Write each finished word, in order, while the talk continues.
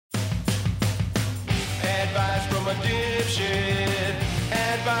a dipshit.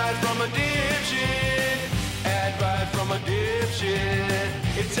 Advice from a dipshit. Advice from a dipshit.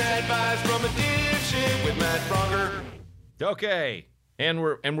 It's advice from a dipshit with Matt Bronger. Okay, and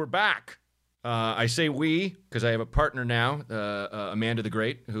we're back. I say we because I have a partner now, Amanda the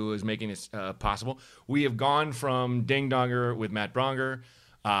Great, who is making this possible. We have gone from Ding Donger with Matt Bronger,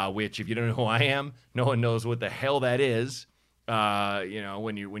 which, if you don't know who I am, no one knows what the hell that is.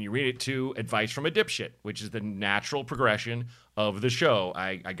 When you read it, to advice from a dipshit, which is the natural progression of the show.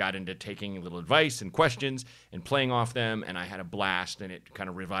 I got into taking a little advice and questions and playing off them, and I had a blast, and it kind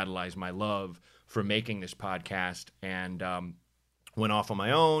of revitalized my love for making this podcast, and went off on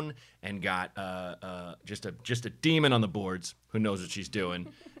my own and got just a demon on the boards who knows what she's doing,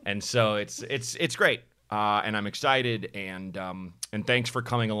 and so it's great, and I'm excited, and thanks for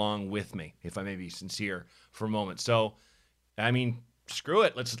coming along with me, if I may be sincere for a moment. So, I mean, screw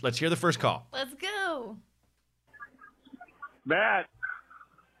it. Let's hear the first call. Let's go. Matt,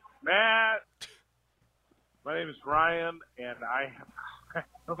 my name is Ryan, and I'm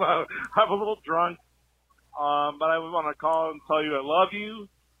a little drunk, but I want to call and tell you I love you.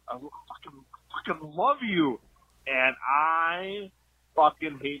 I fucking love you, and I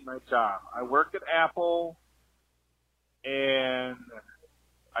fucking hate my job. I work at Apple, and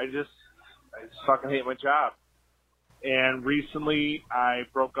I just fucking hate my job. And recently, I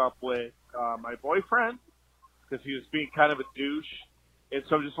broke up with my boyfriend because he was being kind of a douche. And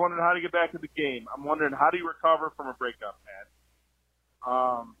so I'm just wondering how to get back in the game. I'm wondering, how do you recover from a breakup,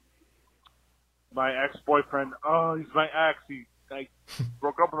 man? My ex-boyfriend, he's my ex. I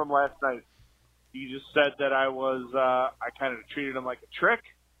broke up with him last night. He just said that I kind of treated him like a trick,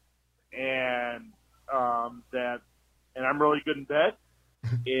 and I'm really good in bed.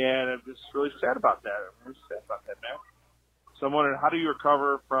 And I'm just really sad about that. Man. So I'm wondering, how do you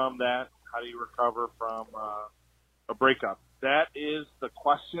recover from that? How do you recover from a breakup? That is the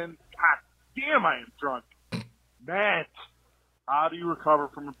question. God damn, I am drunk. Matt, how do you recover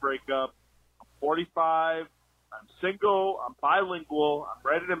from a breakup? I'm 45. I'm single. I'm bilingual. I'm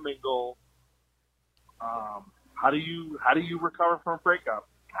ready to mingle. How do you recover from a breakup?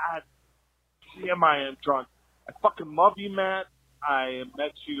 God damn, I am drunk. I fucking love you, Matt. I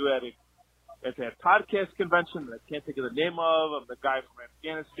met you at that podcast convention that I can't think of the name of. I'm the guy from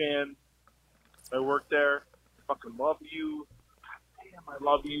Afghanistan. I work there. I fucking love you. God damn, I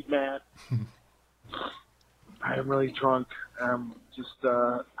love you, Matt. I am really drunk. How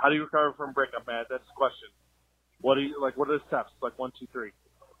do you recover from a breakup, Matt? That's the question. What are the steps? Like 1, 2, 3.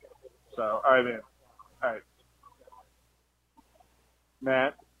 So, all right, man. All right.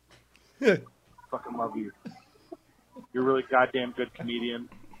 Matt, fucking love you. You're a really goddamn good comedian,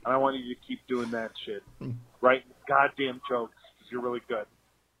 and I want you to keep doing that shit. Write goddamn jokes, because you're really good.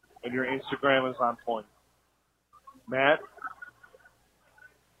 And your Instagram is on point. Matt,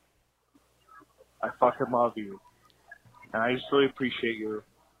 I fucking love you. And I just really appreciate you.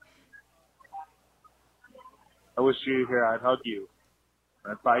 I wish you were here. I'd hug you.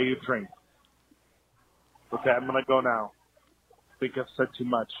 And I'd buy you a drink. Okay, I'm going to go now. I think I've said too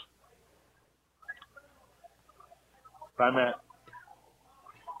much. Bye, Matt.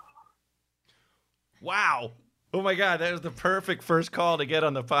 Wow. Oh my God, that was the perfect first call to get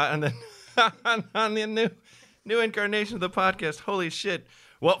on the on the new incarnation of the podcast. Holy shit.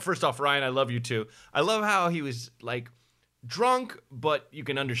 Well, first off, Ryan, I love you too. I love how he was like drunk, but you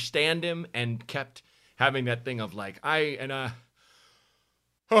can understand him, and kept having that thing of like,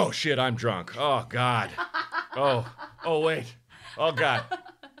 oh shit, I'm drunk. Oh God. Oh wait. Oh God.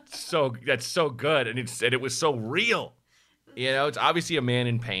 That's so good, and it was so real. You know, it's obviously a man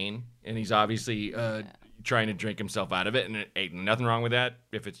in pain, and he's obviously trying to drink himself out of it, and it ain't nothing wrong with that.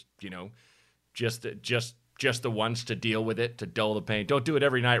 If it's, just the once to deal with it, to dull the pain. Don't do it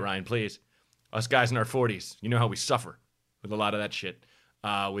every night, Ryan, please. Us guys in our 40s, you know how we suffer with a lot of that shit,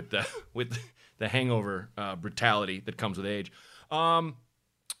 with the hangover brutality that comes with age.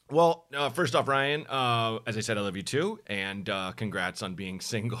 Well, first off, Ryan, as I said, I love you too, and congrats on being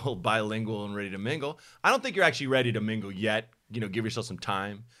single, bilingual, and ready to mingle. I don't think you're actually ready to mingle yet. Give yourself some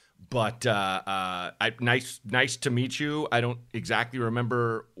time. But nice to meet you. I don't exactly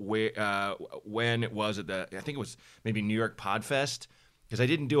remember when it was I think it was maybe New York Podfest, because I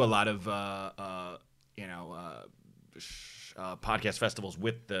didn't do a lot of podcast festivals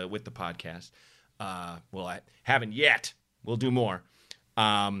with the podcast. Well, I haven't yet. We'll do more.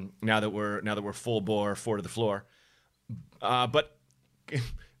 Now that we're full bore, 4 to the floor. But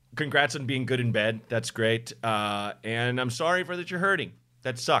congrats on being good in bed. That's great. And I'm sorry that you're hurting.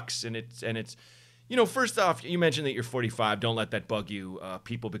 That sucks. And it's First off, you mentioned that you're 45. Don't let that bug you.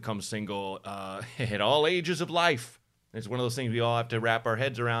 People become single at all ages of life. It's one of those things we all have to wrap our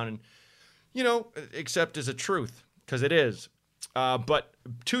heads around and, accept as a truth, because it is. But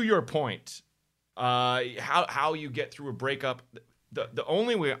to your point, how you get through a breakup, the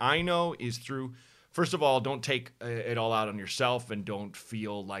only way I know is through, first of all, don't take it all out on yourself, and don't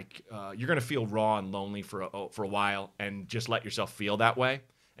feel like you're going to feel raw and lonely for a while, and just let yourself feel that way,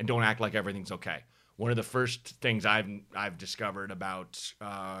 and don't act like everything's okay. One of the first things I've discovered about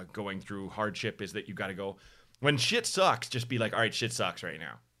going through hardship is that you got to go, when shit sucks, just be like, all right, shit sucks right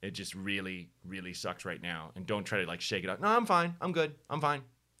now. It just really, really sucks right now. And don't try to like shake it up. No, I'm fine. I'm good. I'm fine.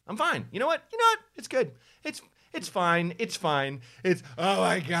 I'm fine. You know what? It's good. It's fine. It's fine. Oh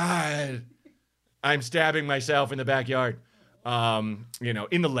my God. I'm stabbing myself in the backyard. In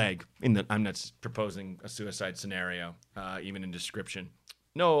the leg. I'm not proposing a suicide scenario, even in description.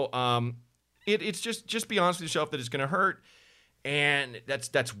 No, it's just be honest with yourself that it's going to hurt. And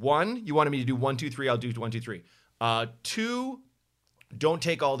that's one. You wanted me to do 1, 2, 3. I'll do 1, 2, 3. 2, don't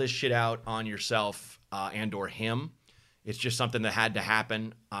take all this shit out on yourself and or him. It's just something that had to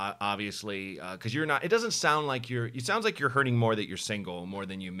happen, obviously, because you're not. It doesn't sound like it sounds like you're hurting more that you're single, more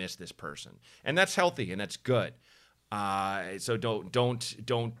than you miss this person, and that's healthy and that's good. So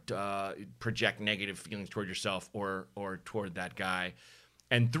don't project negative feelings toward yourself or toward that guy.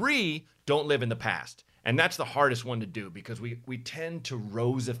 And 3, don't live in the past. And that's the hardest one to do, because we tend to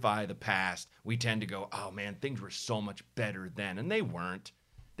rosify the past. We tend to go, oh man, things were so much better then. And they weren't.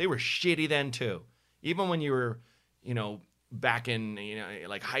 They were shitty then too. Even when you were, back in,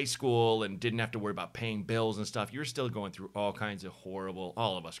 like high school and didn't have to worry about paying bills and stuff, you're still going through all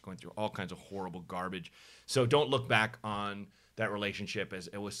of us are going through all kinds of horrible garbage. So don't look back on that relationship as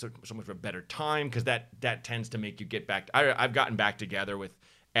it was so much of a better time, because that tends to make you get back. I've gotten back together with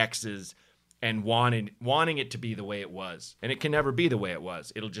exes and wanting it to be the way it was. And it can never be the way it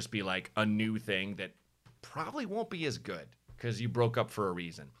was. It'll just be like a new thing that probably won't be as good, because you broke up for a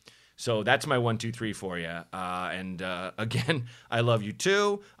reason. So that's my 1, 2, 3 for you. Again, I love you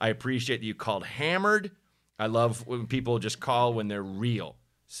too. I appreciate that you called hammered. I love when people just call when they're real.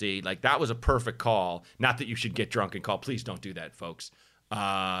 See, like that was a perfect call. Not that you should get drunk and call. Please don't do that, folks.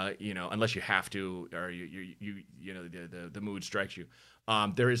 Unless you have to, or the mood strikes you.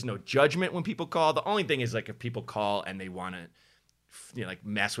 There is no judgment when people call. The only thing is, like, if people call and they want to, like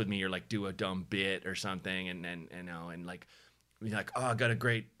mess with me or like do a dumb bit or something, and like, you're like, oh, I got a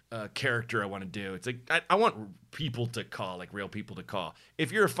great character I want to do. It's like I want people to call, like real people to call.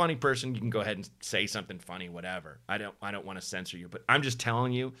 If you're a funny person, you can go ahead and say something funny, whatever. I don't want to censor you, but I'm just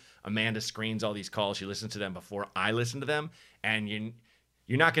telling you, Amanda screens all these calls. She listens to them before I listen to them, and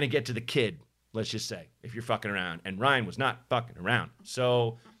you're not going to get to the kid. Let's just say, if you're fucking around. And Ryan was not fucking around.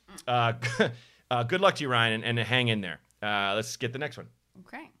 So good luck to you, Ryan, and hang in there. Let's get the next one.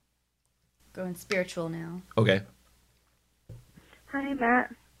 Okay. Going spiritual now. Okay. Hi,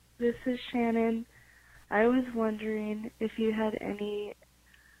 Matt. This is Shannon. I was wondering if you had any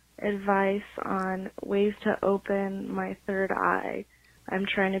advice on ways to open my third eye. I'm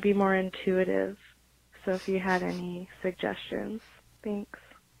trying to be more intuitive, so if you had any suggestions. Thanks.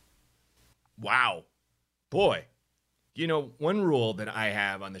 Wow. Boy. One rule that I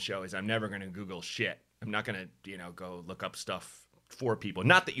have on the show is I'm never going to Google shit. I'm not going to, go look up stuff for people.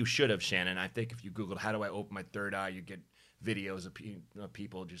 Not that you should have, Shannon. I think if you Googled how do I open my third eye, you get videos of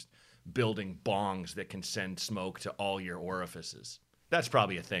people just building bongs that can send smoke to all your orifices. That's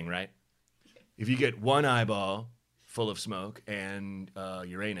probably a thing, right? If you get one eyeball full of smoke and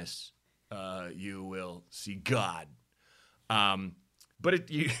Uranus, you will see God.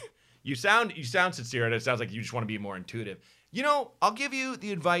 But you sound sincere, and it sounds like you just want to be more intuitive. I'll give you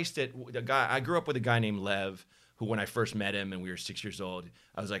the advice that I grew up with a guy named Lev, who when I first met him and we were 6 years old,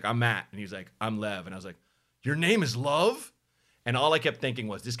 I was like, I'm Matt. And he was like, I'm Lev. And I was like, your name is Love? And all I kept thinking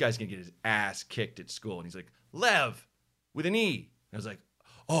was, this guy's going to get his ass kicked at school. And he's like, Lev, with an E. And I was like,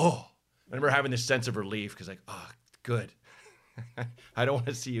 oh. I remember having this sense of relief, because like, oh, good. I don't want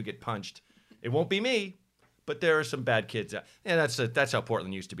to see you get punched. It won't be me, but there are some bad kids. Yeah, that's how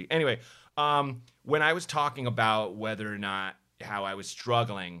Portland used to be. Anyway, when I was talking about whether or not how I was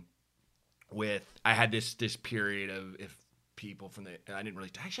struggling with, I had this period of if people from I didn't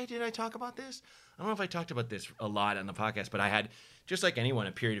really, actually, did I talk about this? I don't know if I talked about this a lot on the podcast, but I had, just like anyone,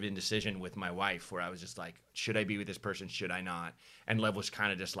 a period of indecision with my wife where I was just like, should I be with this person? Should I not? And Lev was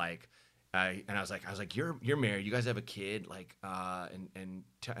kind of just like, and I was like, you're married. You guys have a kid. Like, and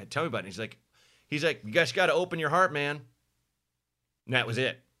tell me about it. And he's like, you guys got to open your heart, man. And that was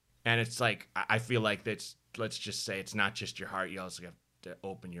it. And it's like, I feel like let's just say it's not just your heart. You also have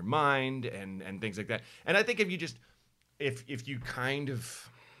open your mind and things like that. And I think if you kind of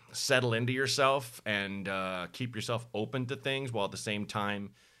settle into yourself and keep yourself open to things while at the same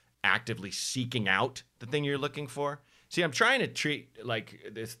time actively seeking out the thing you're looking for. See, I'm trying to treat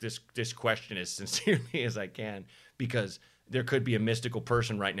like this question as sincerely as I can, because there could be a mystical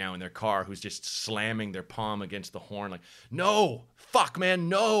person right now in their car who's just slamming their palm against the horn like, no, fuck, man,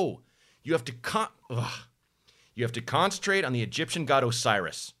 no. You have to concentrate on the Egyptian god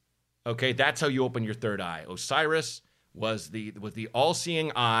Osiris. Okay, that's how you open your third eye. Osiris was the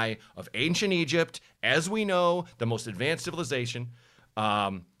all-seeing eye of ancient Egypt, as we know, the most advanced civilization.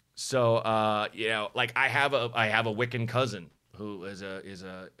 Like I have a Wiccan cousin who is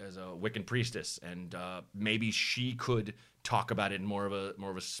a Wiccan priestess, and maybe she could talk about it in more of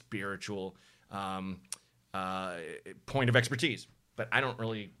a spiritual point of expertise. But I don't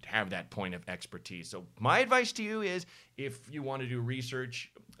really have that point of expertise. So my advice to you is, if you want to do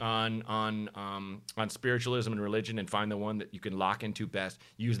research on spiritualism and religion and find the one that you can lock into best,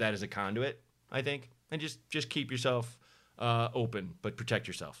 use that as a conduit, I think, and just keep yourself open, but protect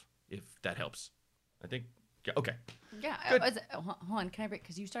yourself, if that helps. I think, okay. Yeah. Hold on, can I break?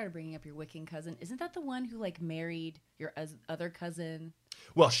 Because you started bringing up your Wiccan cousin. Isn't that the one who like married your other cousin?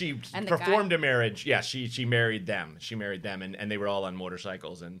 Well, she And the performed guy- a marriage. Yeah, she married them. She married them, and they were all on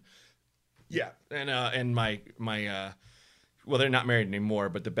motorcycles. And yeah, and my well, they're not married anymore,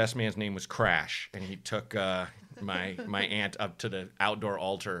 but the best man's name was Crash, and he took my aunt up to the outdoor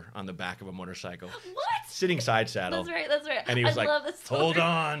altar on the back of a motorcycle. What? Sitting side saddle. That's right. And he was I like, love this story. hold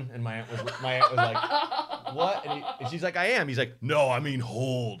on. And my aunt was like, what? And she's like, I am. He's like, no, I mean,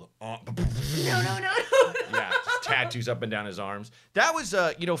 hold on. No. Yeah, just tattoos up and down his arms. That was,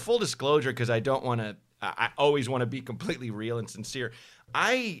 full disclosure, because I don't want to, I always want to be completely real and sincere.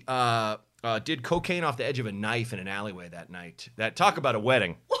 I did cocaine off the edge of a knife in an alleyway that night. Talk about a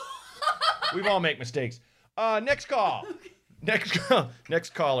wedding. We all make mistakes. Next call. Next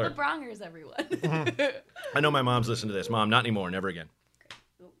caller. The Brongers, everyone. I know my mom's listening to this. Mom, not anymore. Never again.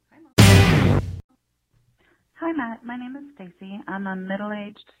 Oh, hi, Mom. Hi, Matt. My name is Stacy. I'm a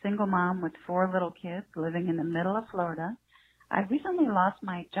middle-aged single mom with 4 little kids living in the middle of Florida. I recently lost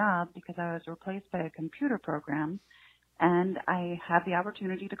my job because I was replaced by a computer program, and I had the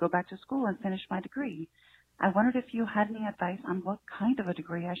opportunity to go back to school and finish my degree. I wondered if you had any advice on what kind of a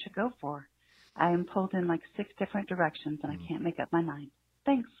degree I should go for. I am pulled in like 6 different directions, and I can't make up my mind.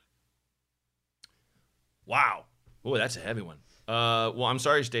 Thanks. Wow. Oh, that's a heavy one. Well, I'm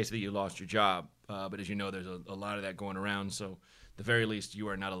sorry, Stacey, that you lost your job. But as you know, there's a lot of that going around. So at the very least, you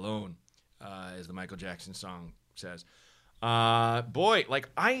are not alone, as the Michael Jackson song says. Boy, like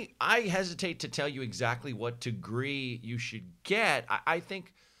I hesitate to tell you exactly what degree you should get. I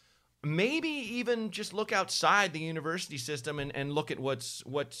think maybe even just look outside the university system and look at what's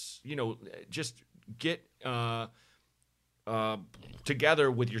just get together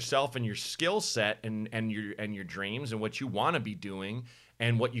with yourself and your skill set and your dreams and what you want to be doing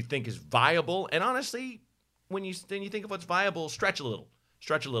and what you think is viable. And honestly, when you think of what's viable, stretch a little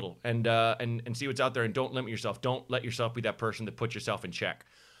and see what's out there, and don't limit yourself. Don't let yourself be that person that puts yourself in check.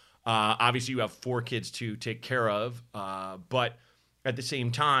 Obviously, you have 4 kids to take care of, but at the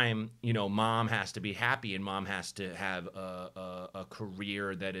same time, mom has to be happy, and mom has to have a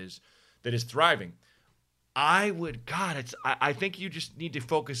career that is thriving. I think you just need to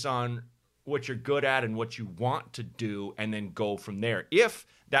focus on what you're good at and what you want to do, and then go from there. If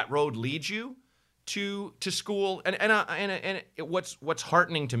that road leads you to school, and what's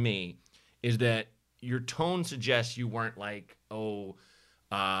heartening to me is that your tone suggests you weren't like,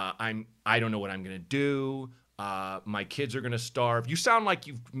 I don't know what I'm gonna do. My kids are gonna starve. You sound like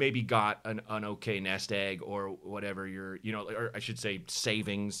you've maybe got an okay nest egg or whatever or I should say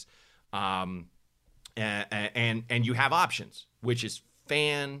savings, and you have options, which is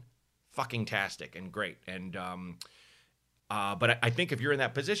fan-fucking-tastic and great. And but I think if you're in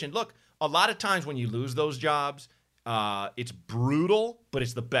that position, look, a lot of times when you lose those jobs, it's brutal, but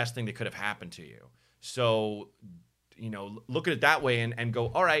it's the best thing that could have happened to you. So, look at it that way and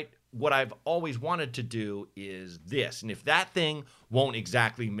go, all right, what I've always wanted to do is this. And if that thing won't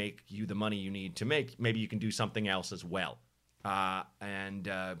exactly make you the money you need to make, maybe you can do something else as well. And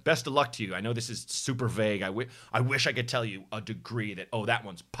best of luck to you. I know this is super vague. I wish I could tell you a degree that, that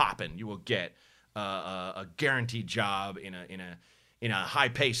one's popping. You will get a guaranteed job in a high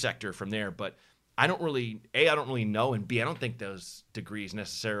pay sector from there. But I don't really know, and B, I don't think those degrees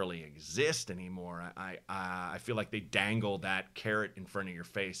necessarily exist anymore. I feel like they dangle that carrot in front of your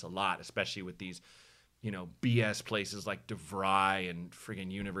face a lot, especially with these, BS places like DeVry and friggin'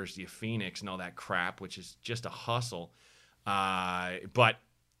 University of Phoenix and all that crap, which is just a hustle. But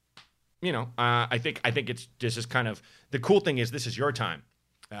I think this is kind of the cool thing is this is your time.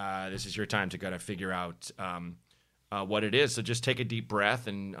 This is your time to kind of figure out what it is. So just take a deep breath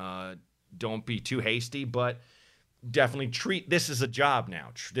and don't be too hasty, but definitely treat this as a job now.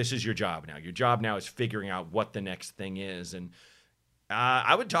 This is your job now. Your job now is figuring out what the next thing is. And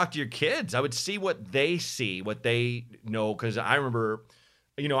I would talk to your kids. I would see what they see, what they know. Because I remember,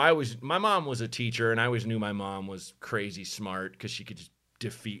 my mom was a teacher, and I always knew my mom was crazy smart because she could just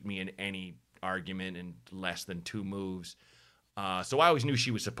defeat me in any argument in less than 2 moves. So I always knew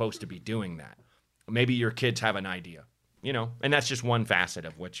she was supposed to be doing that. Maybe your kids have an idea, and that's just one facet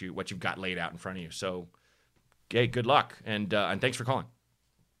of what you've got laid out in front of you. So, hey, good luck, and thanks for calling.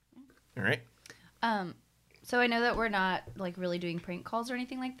 All right. So I know that we're not like really doing prank calls or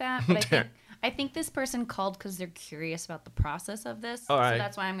anything like that, but I think this person called because they're curious about the process of this. All right. So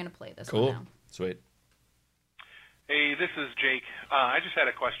that's why I'm going to play this Cool. one now. Sweet. Hey, this is Jake. I just had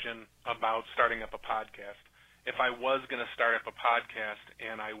a question about starting up a podcast. If I was going to start up a podcast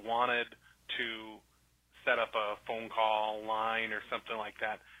and I wanted to set up a phone call line or something like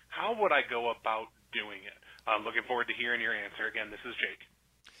that, how would I go about doing it? Looking forward to hearing your answer. Again, this is Jake.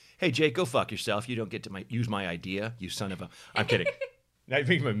 Hey, Jake, go fuck yourself. You don't get to use my idea, you son of a... I'm kidding. I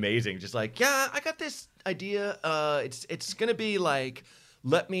think I'm amazing. Just like, yeah, I got this idea. It's going to be like,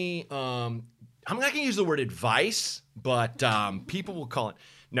 let me... I'm not going to use the word advice, but people will call it...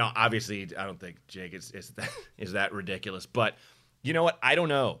 No, obviously, I don't think, Jake, is that ridiculous. But you know what? I don't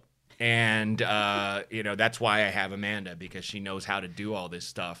know. And, that's why I have Amanda, because she knows how to do all this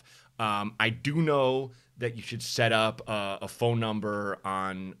stuff. I do know that you should set up a phone number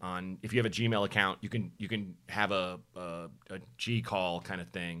on if you have a Gmail account, you can have a G call kind of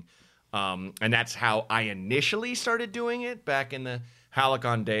thing, and that's how I initially started doing it back in the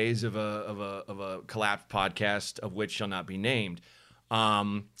Halicon days of a collapsed podcast of which shall not be named.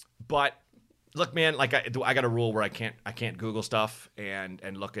 But look, man, like I got a rule where I can't Google stuff and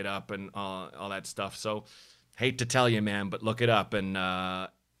look it up and all that stuff. So hate to tell you, man, but look it up and.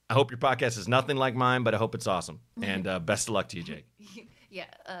 I hope your podcast is nothing like mine, but I hope it's awesome. And best of luck to you, Jake. Yeah.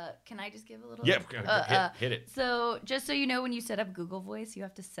 Can I just give a little? Yeah, hit it. So just so you know, when you set up Google Voice, you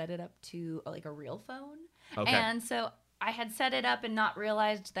have to set it up to like a real phone. Okay. And so I had set it up and not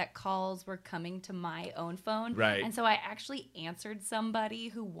realized that calls were coming to my own phone. Right. And so I actually answered somebody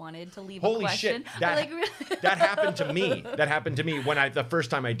who wanted to leave Holy a question. shit! That happened to me. That happened to me when the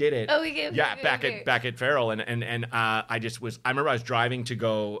first time I did it. Oh, okay. Back at Farrell, and I just was. I remember I was driving to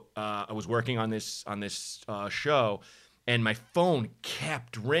go. I was working on this show. And my phone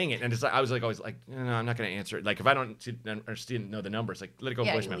kept ringing, and it's like I was always like, no, I'm not going to answer it. Like if I don't know the number, it's like let it go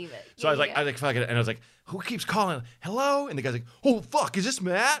voicemail. Leave it. So I was like, fuck it, and I was like, who keeps calling? Hello, and the guy's like, oh fuck, is this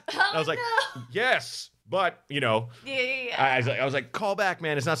Matt? And I was like, yes, but Yeah. I was like, call back,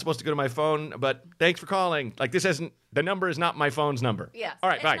 man. It's not supposed to go to my phone, but thanks for calling. Like the number is not my phone's number. Yeah. All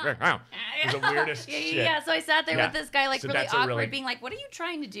right, right. It's the weirdest shit. Yeah, so I sat there with this guy, like, So really that's a awkward, really- being like, what are you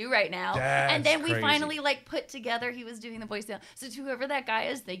trying to do right now? That's and then we crazy. finally, like, put together, he was doing the voicemail. So to whoever that guy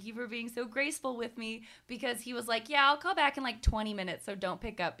is, thank you for being so graceful with me, because he was like, yeah, I'll call back in, like, 20 minutes, so don't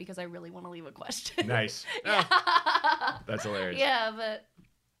pick up, because I really want to leave a question. Nice. That's hilarious. Yeah, but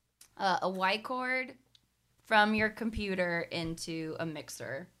a Y cord from your computer into a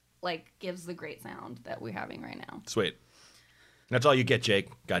mixer, like, gives the great sound that we're having right now. Sweet. That's all you get, Jake.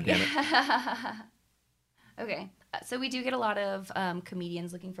 God damn it. Okay. So we do get a lot of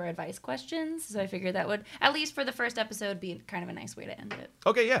comedians looking for advice questions. So I figured that would, at least for the first episode, be kind of a nice way to end it.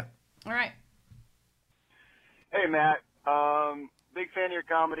 Okay, yeah. All right. Hey, Matt. Big fan of your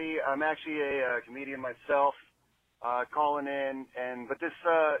comedy. I'm actually a comedian myself, calling in, but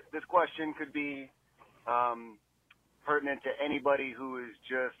this question could be pertinent to anybody who is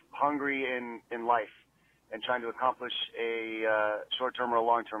just hungry in life and trying to accomplish a short-term or a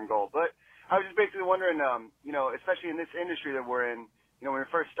long-term goal. But I was just basically wondering, especially in this industry that we're in, when you're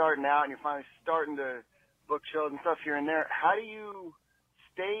first starting out and you're finally starting to book shows and stuff here and there, how do you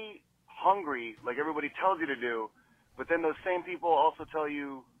stay hungry like everybody tells you to do, but then those same people also tell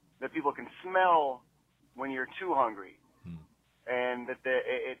you that people can smell when you're too hungry, and that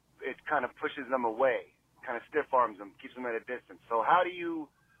it kind of pushes them away, kind of stiff arms them, keeps them at a distance. So how do you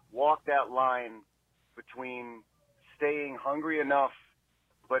walk that line between staying hungry enough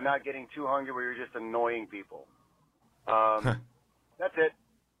but not getting too hungry where you're just annoying people? That's it.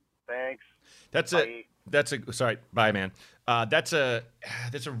 Thanks. Sorry, bye, man. That's a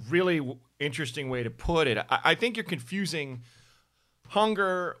really interesting way to put it. I think you're confusing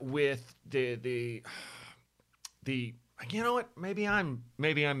hunger with the You know what? Maybe I'm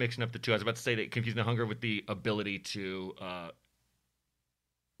mixing up the two. I was about to say that confusing the hunger with the ability to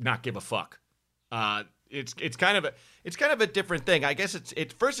not give a fuck. It's kind of a different thing. I guess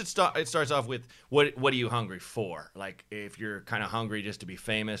it starts off with what are you hungry for? Like if you're kind of hungry just to be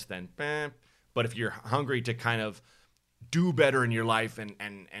famous, then but if you're hungry to kind of do better in your life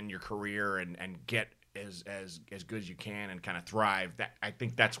and your career and get as good as you can and kind of thrive, that I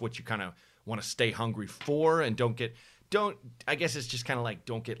think that's what you kind of want to stay hungry for, and don't I guess it's just kind of like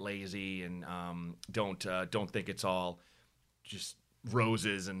don't get lazy and don't think it's all just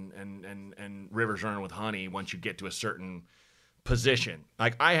roses and rivers running with honey once you get to a certain position.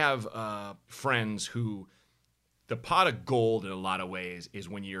 Like I have friends who the pot of gold in a lot of ways is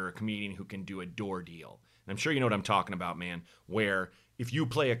when you're a comedian who can do a door deal. And I'm sure you know what I'm talking about, man, where if you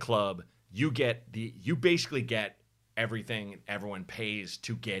play a club, you basically get everything everyone pays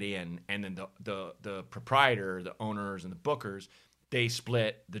to get in, and then the proprietor, the owners and the bookers, they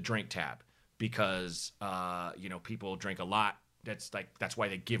split the drink tab because people drink a lot. That's why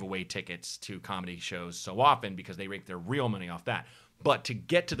they give away tickets to comedy shows so often, because they make their real money off that. But to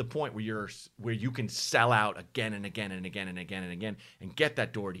get to the point where you can sell out again and again and again and again and again and get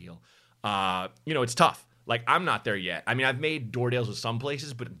that door deal, it's tough. Like I'm not there yet. I mean, I've made door deals with some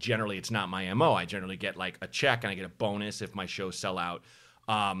places, but generally it's not my MO. I generally get like a check and I get a bonus if my shows sell out.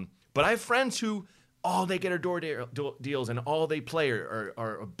 But I have friends who all they get are door deals and all they play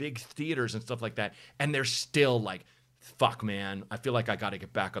are big theaters and stuff like that, and they're still like, fuck, man, I feel like I got to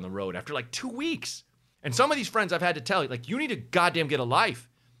get back on the road after like 2 weeks. And some of these friends I've had to tell, like, you need to goddamn get a life.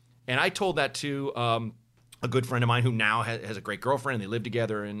 And I told that to a good friend of mine who now has a great girlfriend, and they live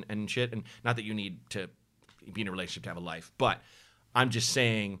together and shit. And not that you need to be in a relationship to have a life, but I'm just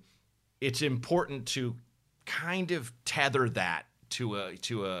saying it's important to kind of tether that to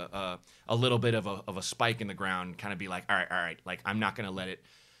a little bit of a spike in the ground, kind of be like, all right, like I'm not going to let it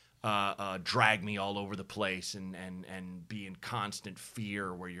drag me all over the place and be in constant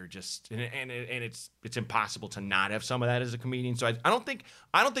fear where you're just and it's impossible to not have some of that as a comedian. So I don't think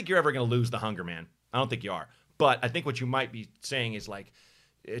you're ever going to lose the hunger, man. I don't think you are. But I think what you might be saying is like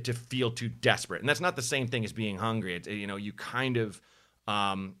to feel too desperate, and that's not the same thing as being hungry. It's, you kind of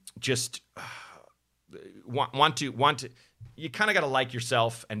just want to. You kind of got to like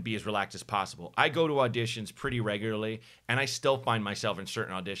yourself and be as relaxed as possible. I go to auditions pretty regularly, and I still find myself in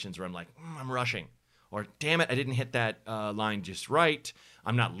certain auditions where I'm like, I'm rushing, or damn it, I didn't hit that line just right.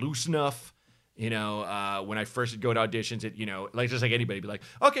 I'm not loose enough. When I first would go to auditions, like just like anybody, be like,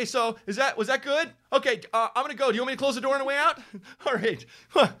 okay, so was that good? Okay, I'm gonna go. Do you want me to close the door on the way out? All right.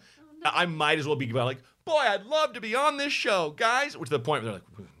 I might as well be like, boy, I'd love to be on this show, guys. Which to the point where they're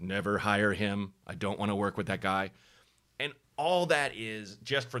like, never hire him. I don't want to work with that guy. And all that is,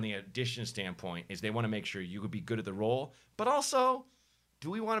 just from the audition standpoint, is they want to make sure you would be good at the role. But also, do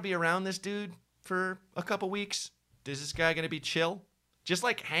we want to be around this dude for a couple weeks? Is this guy going to be chill? Just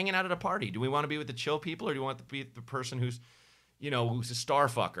like hanging out at a party. Do we want to be with the chill people, or do we want to be the person who's a star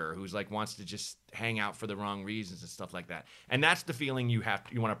fucker, who's like wants to just hang out for the wrong reasons and stuff like that? And that's the feeling you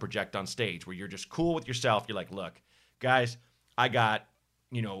want to project on stage, where you're just cool with yourself. You're like, look, guys, I got,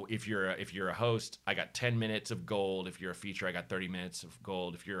 if you're a host, I got 10 minutes of gold. If you're a feature, I got 30 minutes of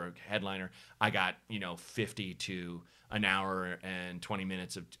gold. If you're a headliner, I got 50 to an hour and 20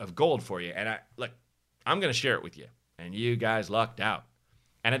 minutes of gold for you. And I'm going to share it with you. And you guys lucked out.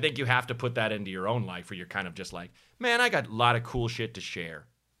 And I think you have to put that into your own life, where you're kind of just like, man, I got a lot of cool shit to share.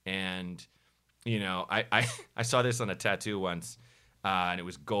 And, I saw this on a tattoo once, and it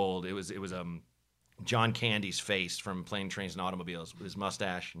was gold. It was John Candy's face from Plane, Trains, and Automobiles, with his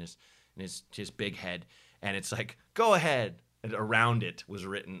mustache and his big head. And it's like, go ahead. And around it was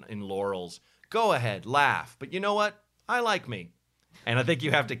written in laurels, go ahead, laugh. But you know what? I like me. And I think you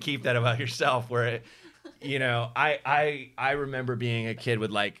have to keep that about yourself, where I remember being a kid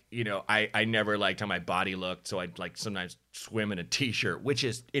with I never liked how my body looked, so I'd like sometimes swim in a t-shirt,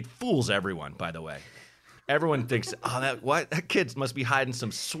 it fools everyone, by the way. Everyone thinks, that kid must be hiding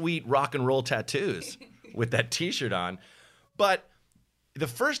some sweet rock and roll tattoos with that t-shirt on. But the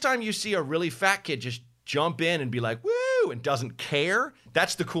first time you see a really fat kid just jump in and be like, woo, and doesn't care,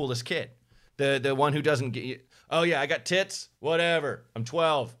 that's the coolest kid. The one who doesn't get, oh yeah, I got tits, whatever, I'm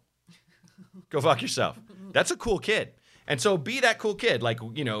 12. Go fuck yourself. That's a cool kid. And so be that cool kid. Like,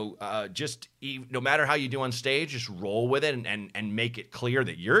 just no matter how you do on stage, just roll with it and make it clear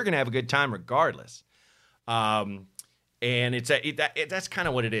that you're going to have a good time regardless. And that's kind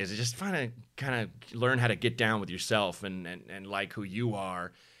of what it is. It's just kind of learn how to get down with yourself and like who you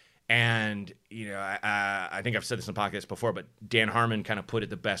are. And, I think I've said this in the podcast before, but Dan Harmon kind of put it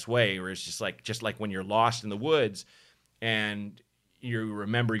the best way, where it's just like when you're lost in the woods, and you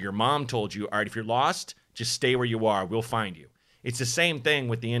remember your mom told you, all right, if you're lost, just stay where you are. We'll find you. It's the same thing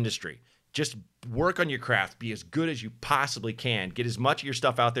with the industry. Just work on your craft. Be as good as you possibly can. Get as much of your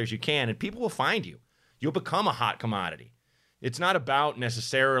stuff out there as you can, and people will find you. You'll become a hot commodity. It's not about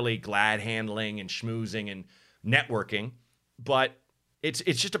necessarily glad handling and schmoozing and networking, but it's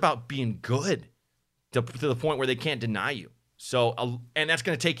just about being good to the point where they can't deny you. So, and that's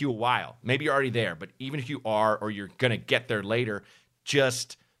going to take you a while. Maybe you're already there, but even if you are, or you're going to get there later,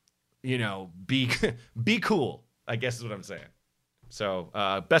 just, be cool, I guess is what I'm saying. So,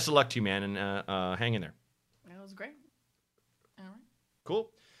 best of luck to you, man, and hang in there. That was great. All right.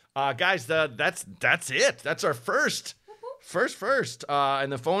 Cool. Guys, that's it. That's our first.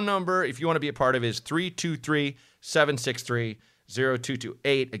 And the phone number, if you want to be a part of it, is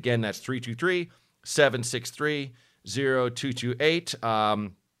 323-763-0228. Again, that's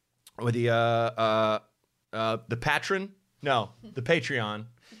 323-763-0228. With the patron, the Patreon.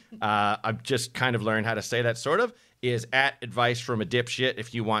 I've just kind of learned how to say that, sort of, is at Advice from a Dipshit.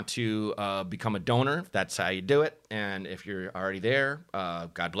 If you want to become a donor, that's how you do it. And if you're already there,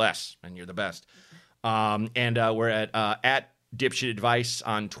 God bless, and you're the best. And we're at Dipshit Advice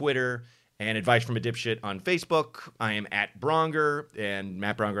on Twitter and Advice from a Dipshit on Facebook. I am at Bronger and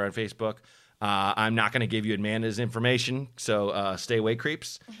Matt Bronger on Facebook. I'm not going to give you Amanda's information, so stay away,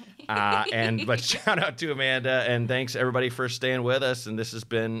 creeps. But shout out to Amanda, and thanks everybody for staying with us. And this has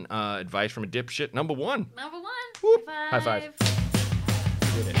been Advice from a Dipshit number 1. Number 1. Whoop. High High five.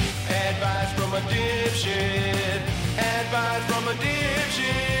 Advice from a dipshit. Advice from a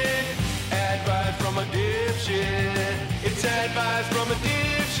dipshit. Advice from a dipshit. It's advice from a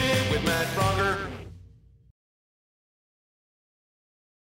dipshit with Matt Bronger.